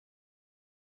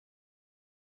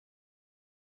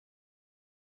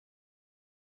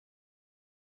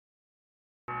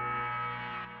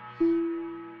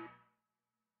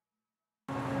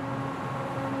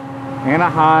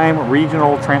Anaheim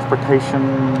Regional Transportation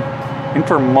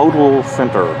Intermodal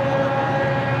Center.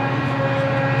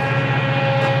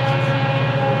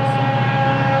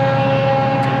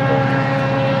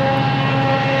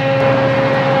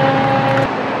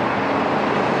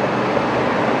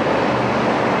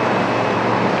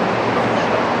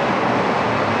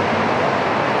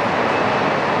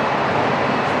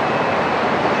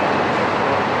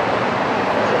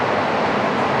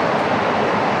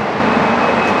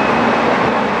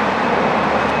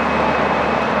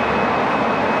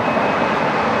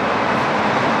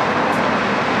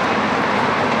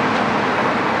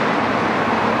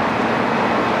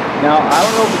 Now, I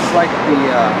don't know if it's like the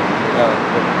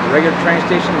regular train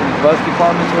stations and bus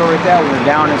departments or like that when they're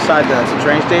down inside the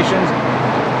train stations.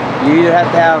 You either have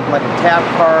to have like a tap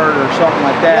card or something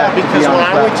like that. Yeah, because when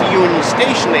I went to Union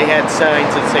Station, they had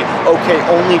signs that say, okay,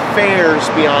 only fares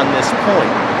beyond this point.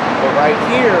 But right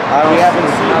here, we haven't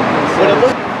seen what it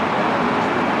looks like.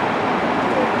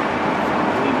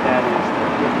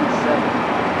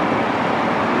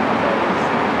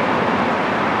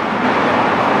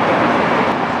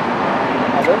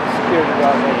 Security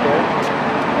guard right there.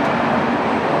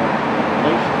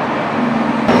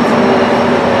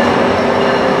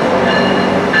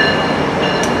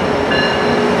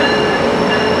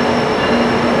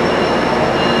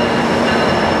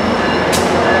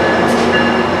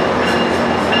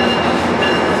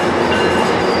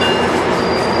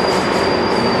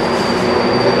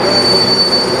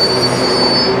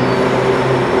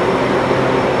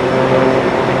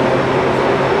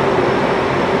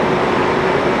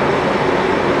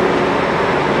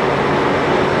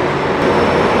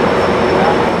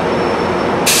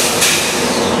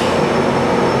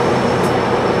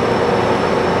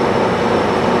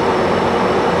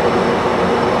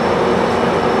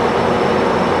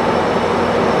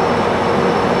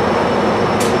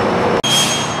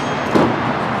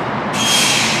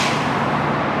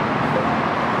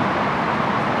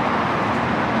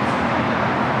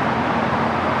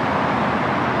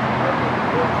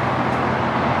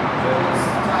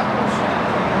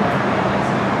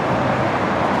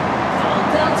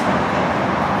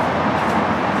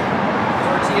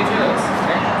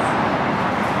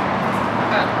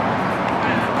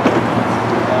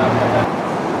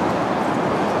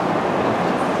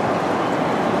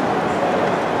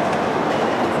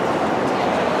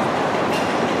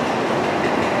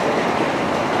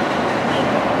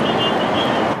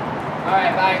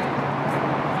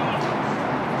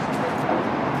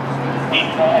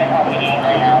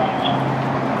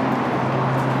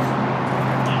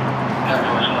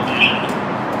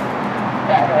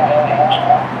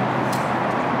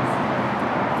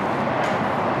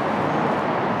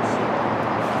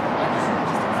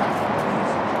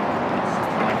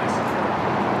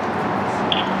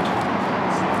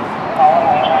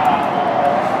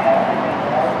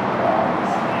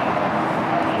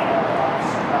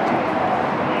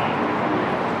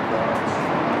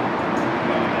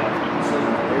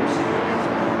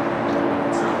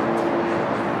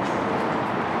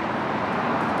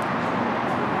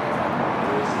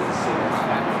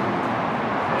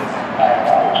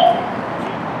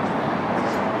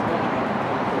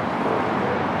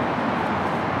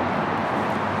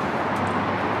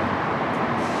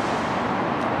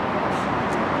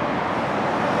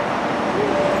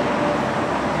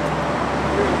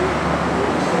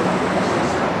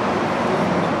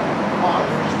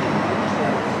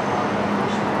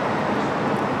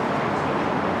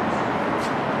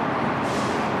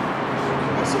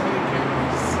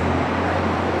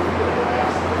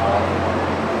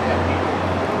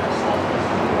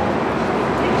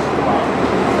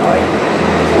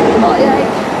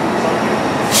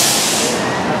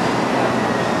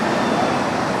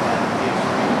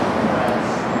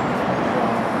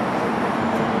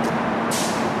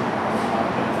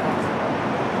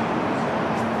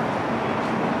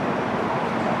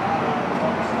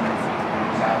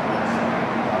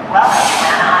 Welcome to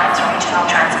Anaheim's Regional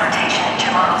Transportation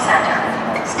Intermodal Center.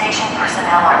 Station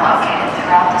personnel are located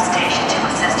throughout the station to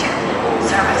assist you.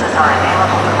 Services are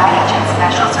available for baggage and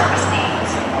special service needs.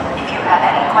 If you have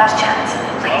any questions,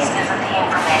 please visit the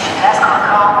information desk or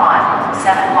call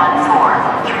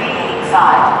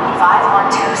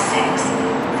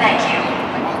 1-714-385-5126. Thank you.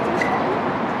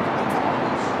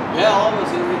 Yeah,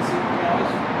 almost.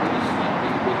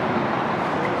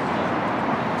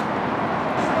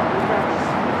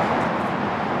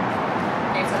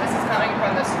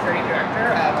 From the security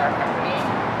director of our company.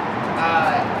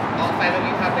 All 5 of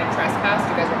you have been trespassed.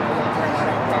 You guys are no longer allowed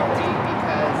on property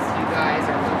because you guys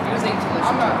are refusing to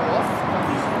listen to rules.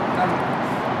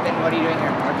 Then what are you doing here?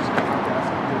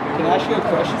 Can I ask you you a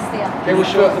question. Yeah. They were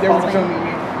showing me.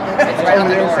 It's right on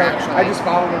the door, actually. I just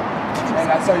followed them,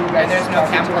 and I saw you guys. And there's no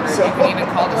camcorders. You can even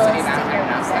call the city of Anaheim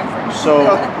and ask them for it. So,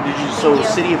 the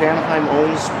city of Anaheim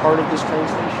owns part of this train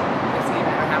station? The city of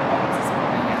Anaheim owns this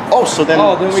building, yes. Oh, so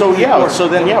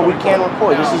then, we can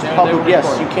record. This is public. Yes,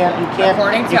 you can't.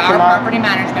 According to you our cannot- property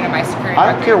management and my security I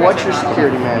don't director, care you what guys your are not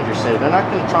security allowed. manager says. They're not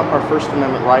going to trump our First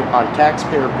Amendment right on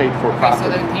taxpayer paid for Okay, so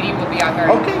property. the PD will be out here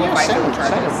Okay, and we'll yeah, fight send civil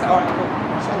them, send charges. them. So. All right, cool.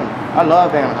 Send them. I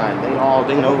love Anaheim.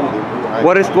 They know who they are.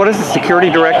 What is the security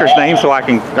director's name so I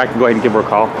can go ahead and give her a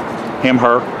call? Him,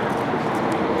 her.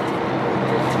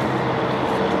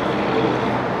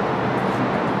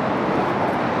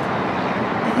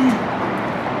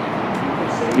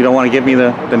 You don't want to give me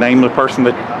the name of the person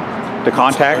to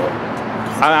contact?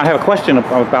 I have a question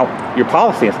about your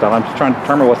policy and stuff. I'm just trying to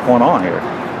determine what's going on here.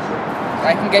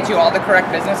 I can get you all the correct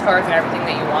business cards and everything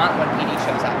that you want when PD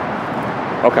shows up.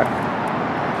 Okay.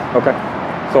 Okay.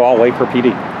 So I'll wait for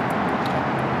PD.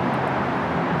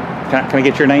 Can I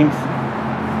get your names?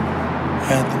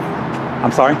 Anthony.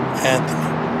 I'm sorry?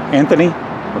 Anthony. Anthony?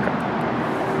 Okay.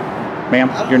 Ma'am,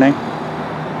 your name?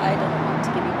 I don't want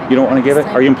to give you my You don't want to give it?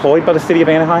 Are you employed by the city of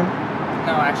Anaheim?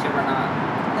 No, actually we're not.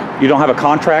 You don't have a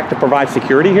contract to provide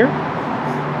security here?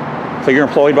 So you're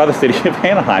employed by the city of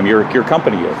Anaheim. Your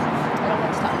company is. I don't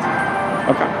want to talk to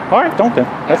you. Okay. All right, don't then.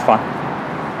 That's fine.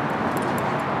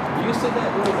 You said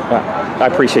that. I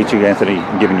appreciate you, Anthony,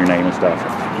 giving your name and stuff.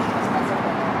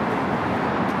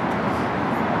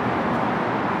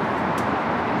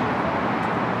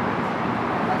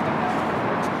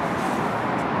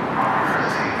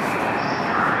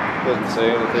 Doesn't say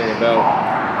anything about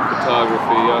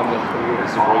photography on the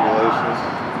rules and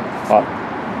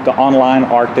regulations. The online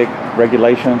ARTIC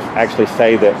regulations actually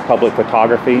say that public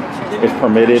photography is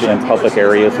permitted in public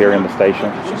areas here in the station.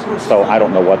 So I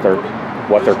don't know what they're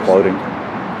quoting.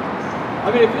 I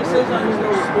mean, if it says on here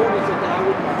no recordings, then I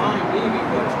wouldn't mind leaving,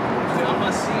 but I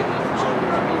must see it.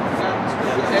 I mean,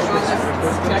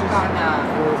 Check on,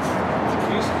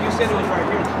 you said it was right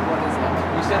here. What is that?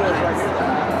 You said it was right here.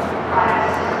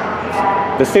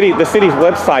 The city's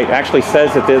website actually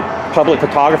says that the public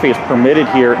photography is permitted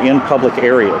here in public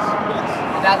areas.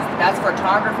 that's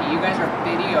photography. You guys are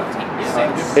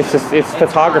videotaping. It's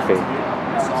photography.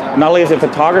 Not only is it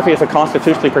photography, it's a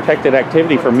constitutionally protected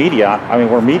activity for media. I mean,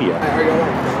 we're media.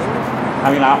 I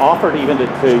mean, I offered even to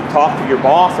talk to your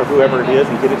boss or whoever it is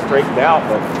and get it straightened out,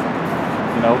 but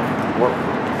you know,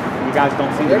 you guys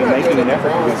don't seem to be making an effort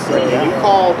to get it straightened You out.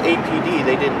 called APD.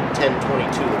 They didn't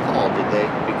 1022 the call, did they?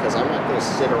 Because I'm not going to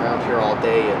sit around here all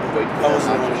day and wait for them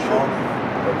not to show.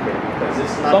 Okay, because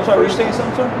it's not. I'm sorry, were you saying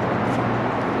something, sir?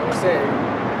 I'm saying,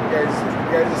 you guys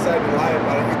decide to lie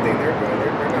about anything they're doing.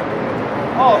 They're not doing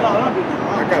anything wrong. Oh, no, I don't do that.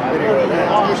 I got video of that.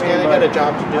 I understand. I got a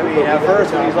job to do. I mean, at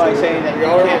first when he's like saying that you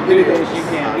can't do this, you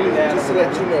can't do that. Just to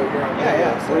let you know you're on video.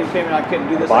 Yeah. What are you saying? I couldn't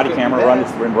do this? Body camera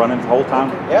been running the whole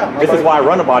time. Yeah. This is why I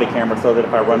run a body camera, so that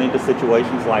if I run into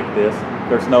situations like this,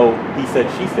 there's no he said,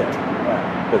 she said.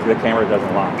 Because the camera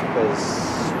doesn't lie. Because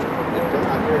if they're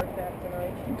not here.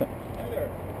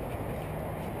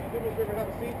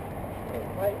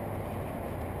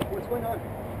 What's going on?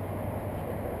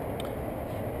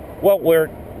 Well,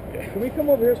 Can we come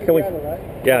over here so Can we- we can light?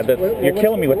 yeah, you're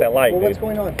killing me with that light, What's dude.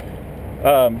 going on?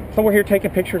 So we're here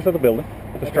taking pictures of the building,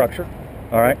 the structure.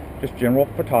 All right, just general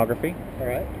photography. All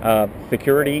right.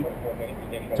 Security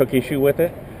took issue with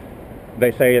it.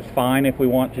 They say it's fine if we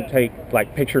want to take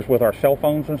like pictures with our cell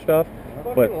phones and stuff,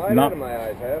 but not. my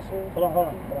eyes, asshole. Hold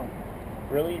on.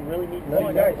 Really need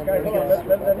No, guys, hold on.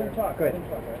 Let him talk. Go ahead.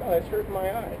 Oh, it's hurting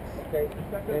my eyes. Okay.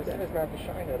 They said it's not to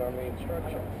shine it on the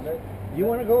instruction. You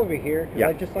want to go over here? Yeah.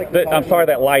 I just like. I'm sorry,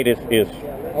 that light is. I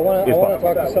want to talk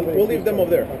to somebody. We'll leave them over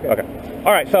there. Okay.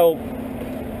 All right. So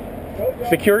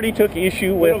security took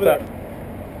issue with the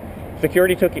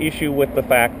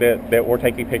fact that we're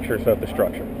taking pictures of the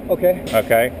structure. Okay.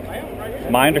 Okay.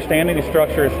 My understanding, the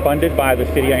structure is funded by the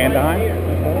city of Anaheim.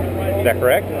 Is that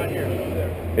correct?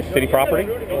 It's city property.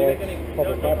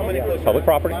 Public property. Yeah. Public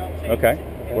property. Okay.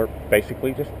 We're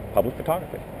basically just public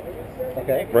photography.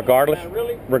 Okay.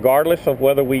 Regardless of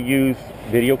whether we use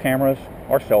video cameras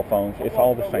or cell phones, it's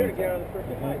all the same thing.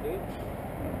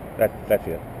 That's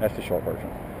it. That's the short version.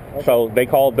 So they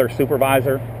called their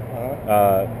supervisor.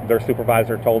 Their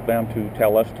supervisor told them to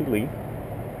tell us to leave.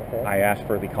 Okay. I asked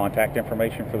for the contact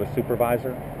information for the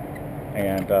supervisor,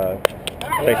 and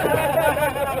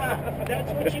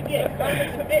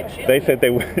they said they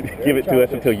would give it to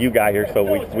us until you got here, so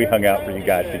we hung out for you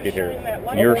guys to get here.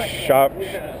 You're Chavarn?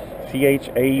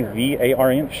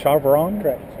 Chavaron?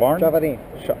 Correct. Varn? Chavarin.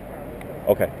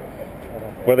 Okay.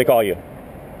 What do they call you?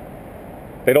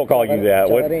 They don't call you that.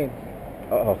 What? Joaquin.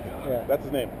 Oh. Yeah. That's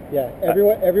his name. Yeah.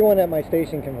 Everyone at my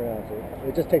station can pronounce it.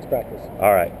 It just takes practice.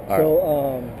 All right.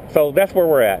 So that's where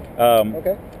we're at.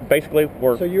 Okay. Basically,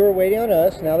 we're. So you were waiting on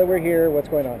us. Now that we're here, what's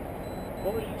going on?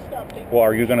 Well,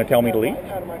 are you going to tell me to leave?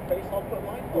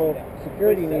 Well,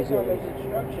 security needs you to leave.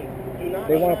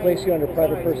 They want to place you under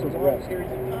private person's arrest.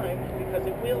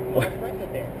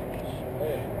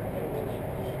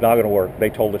 It's not going to work. They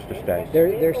told us to stay.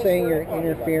 They're saying you're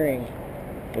interfering.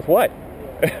 With what?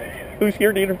 Who's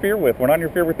here to interfere with? We're not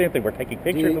interfering with anything. We're taking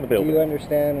pictures of the building. Do you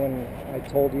understand when I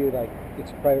told you like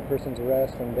it's a private person's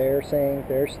arrest, and they're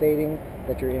stating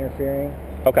that you're interfering?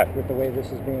 Okay. With the way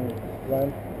this is being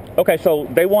run? Okay, so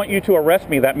they want you to arrest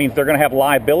me. That means they're going to have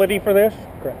liability for this?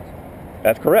 Correct.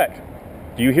 That's correct.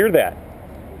 Do you hear that?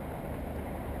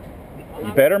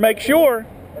 You better make sure.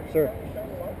 Sir.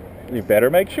 You better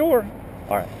make sure.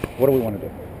 All right. What do we want to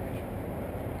do?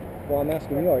 Well, I'm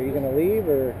asking you, are you going to leave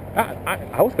or?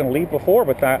 I was going to leave before,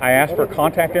 but I asked for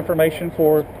contact information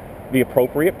for the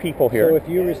appropriate people here. So if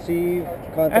you receive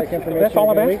contact information, that's all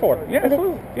I've asked for. Yeah,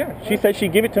 absolutely. Yeah. She said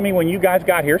she'd give it to me when you guys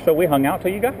got here, so we hung out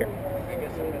till you got here.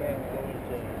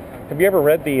 Have you ever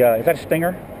read the, is that a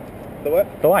Stinger? The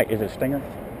what? The light, is it a Stinger?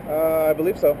 I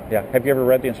believe so. Yeah. Have you ever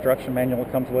read the instruction manual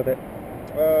that comes with it?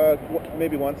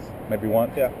 Maybe once. Maybe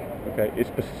once? Yeah. Okay. It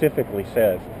specifically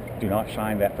says, do not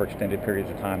shine that for extended periods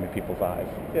of time in people's eyes.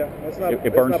 Yeah, it's not.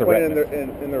 It burns the retina.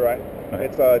 retina. In the right. Okay.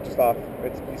 It's just off.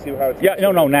 You see how it's. Yeah.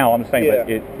 No. Now I'm saying, yeah. but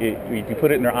if you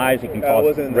put it in their eyes, it can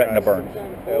cause retina burns. Yeah,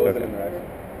 it wasn't in their eyes.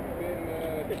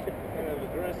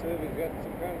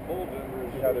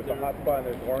 Yeah, there's a hot spot and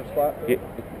there's an orange spot.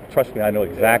 Trust me, I know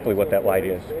exactly what that light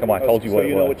is. Come on, I told you what it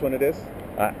was. So you know which one it is?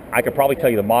 I could probably tell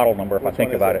you the model number if I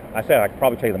think about it. I said I could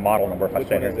probably tell you the model number if I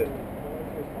said it.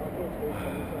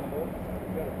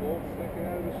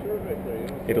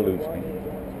 It eludes me.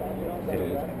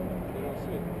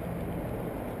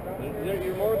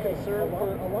 You're more concerned for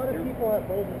a lot of people have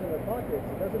bulbs in their pockets.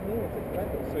 It doesn't mean it's a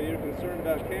weapon. So you're concerned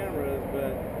about cameras,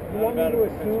 but you want me to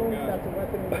assume that's a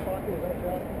weapon in your pocket? Is that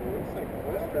what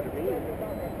you're asking me?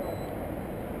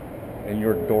 And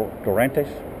you're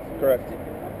Dorantes? Correct.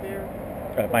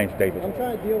 My name's David. I'm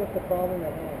trying to deal with the problem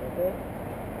at hand, okay?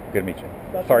 Good to meet you.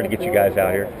 Sorry to get you guys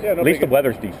out here. Yeah, no, at least the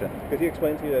weather's decent. Could he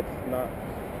explain to you that it's not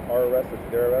our arrest,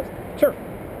 it's their arrest? Sure.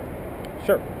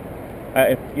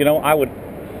 I would,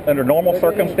 under normal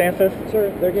circumstances. Sir,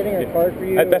 they're getting a card for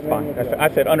you. That's fine. I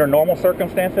said under normal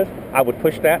circumstances, I would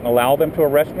push that and allow them to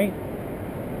arrest me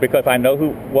because I know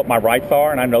what my rights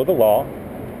are and I know the law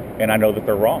and I know that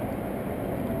they're wrong.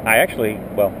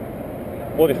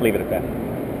 We'll just leave it at that.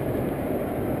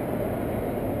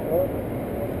 Well,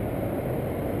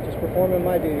 just performing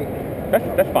my duty.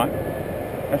 That's fine.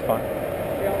 That's fine.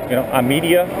 I'm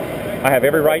media. I have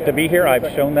every right to be here.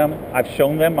 I've shown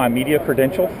them my media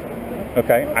credentials.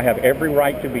 Okay, I have every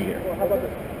right to be here,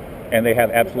 and they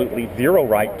have absolutely zero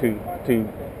right to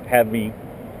have me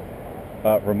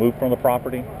removed from the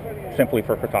property simply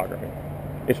for photography.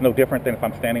 It's no different than if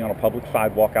I'm standing on a public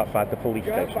sidewalk outside the police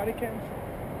station. Do you have body cams?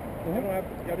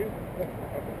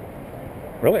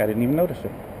 Really? I didn't even notice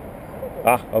it.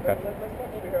 Okay.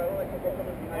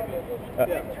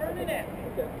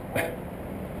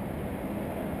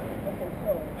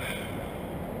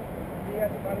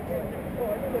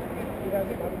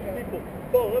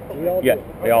 Yeah,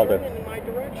 they all do. In my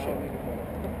direction.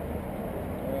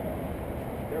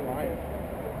 They're lying.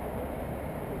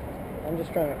 I'm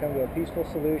just trying to come to a peaceful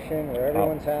solution where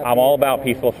everyone's happy. I'm all about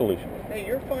peaceful solutions. Hey,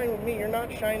 you're fine with me. You're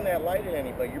not shining that light at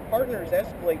anybody. Your partner is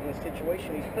escalating the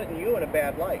situation. He's putting you in a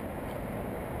bad light.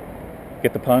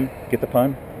 Get the pun?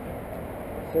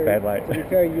 Sir, bad light. To be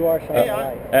fair, you are shining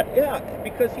light. Yeah,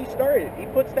 because he started. He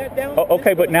puts that down.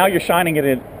 Okay, but now you're shining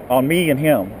it on me and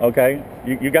him, okay?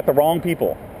 You got the wrong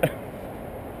people.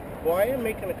 Well, I am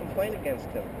making a complaint against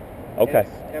him. Okay.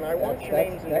 And I want your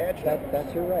names and badge numbers.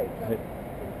 That's your right.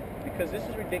 Because this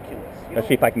is ridiculous. Let's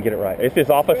see if I can get it right. This is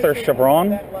Officer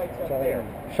Chevron?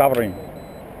 Chevron.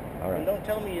 All right. And don't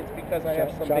tell me it's because I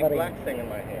have some big black thing in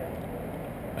my hand.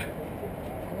 I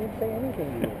didn't say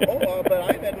anything to you. But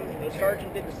I've had the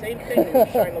sergeant did the same thing.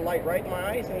 He shined the light right in my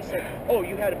eyes, and he said, "Oh,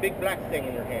 you had a big black thing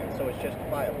in your hand, so it's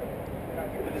justifiable."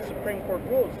 But the Supreme Court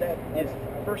rules that is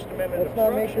First Amendment Let's not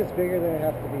obstruction. make this bigger than it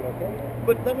has to be, okay?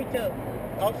 But let me tell.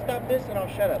 I'll stop this and I'll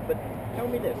shut up. But tell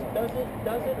me this: does it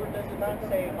or does it not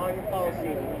say on your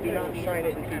policy, do not shine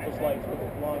it in people's lights with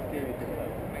long periods of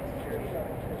time?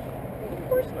 Of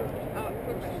course not.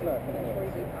 It's not going to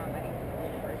work.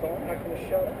 So I'm not going to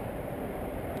shut up.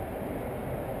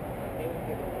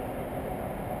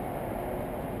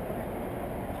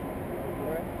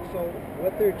 So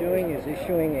what they're doing is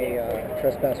issuing a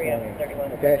trespass warning,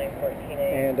 okay?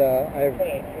 And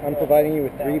I'm providing you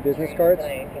with 3 business cards,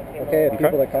 okay, of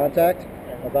people to contact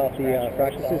about the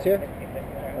practices here.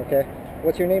 Okay.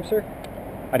 What's your name, sir?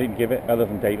 I didn't give it, other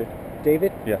than David.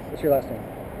 David? Yes. What's your last name?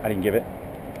 I didn't give it.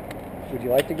 Would you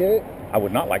like to give it? I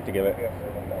would not like to give it.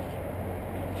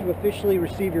 To officially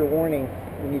receive your warning,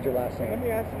 we need your last name. Let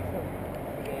me ask you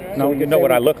something. No, you know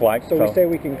what I look like. So we say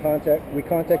we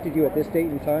contacted you at this date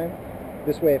and time.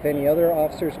 This way, if any other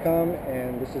officers come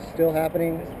and this is still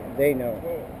happening, they know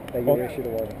that you issued a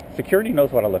warning. Security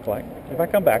knows what I look like. If I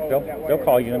come back, they'll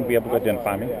call you and be able to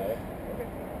identify me.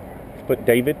 Just put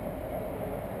David.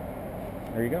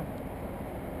 There you go.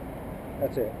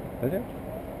 That's it. That's it.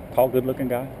 Tall, good-looking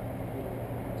guy.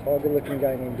 Tall, good-looking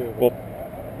guy named David. Well,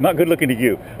 not good-looking to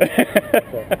you. Okay.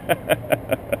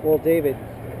 Well, David,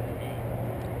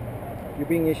 you're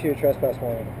being issued a trespass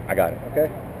warning. I got it. Okay?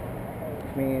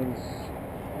 Which means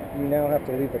you now have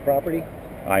to leave the property.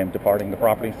 I am departing the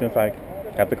property since I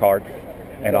have the card,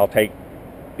 and I'll take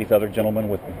these other gentlemen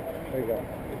with me. There you go.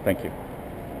 Thank you.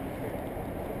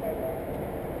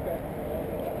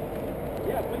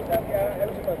 Yeah, please have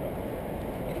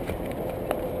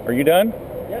Are you done?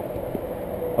 Yeah.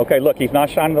 Okay, look, he's not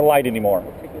shining the light anymore.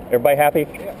 Everybody happy?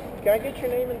 Yeah. Can I get your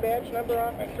name and badge number,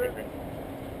 officer?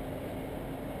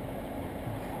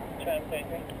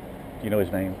 You know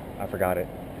his name? I forgot it.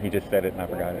 He just said it and I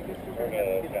forgot it.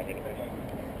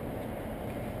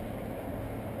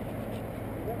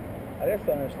 I just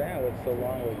don't understand what's so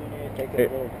long with taking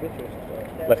little pictures and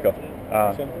stuff. Let's go.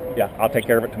 Yeah, I'll take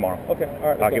care of it tomorrow. Okay, all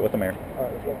right. I'll get with the mayor. All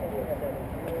right, let's go.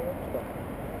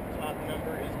 Top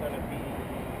number is going to be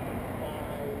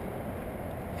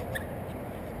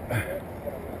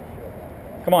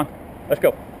 5. Come on, let's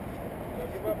go.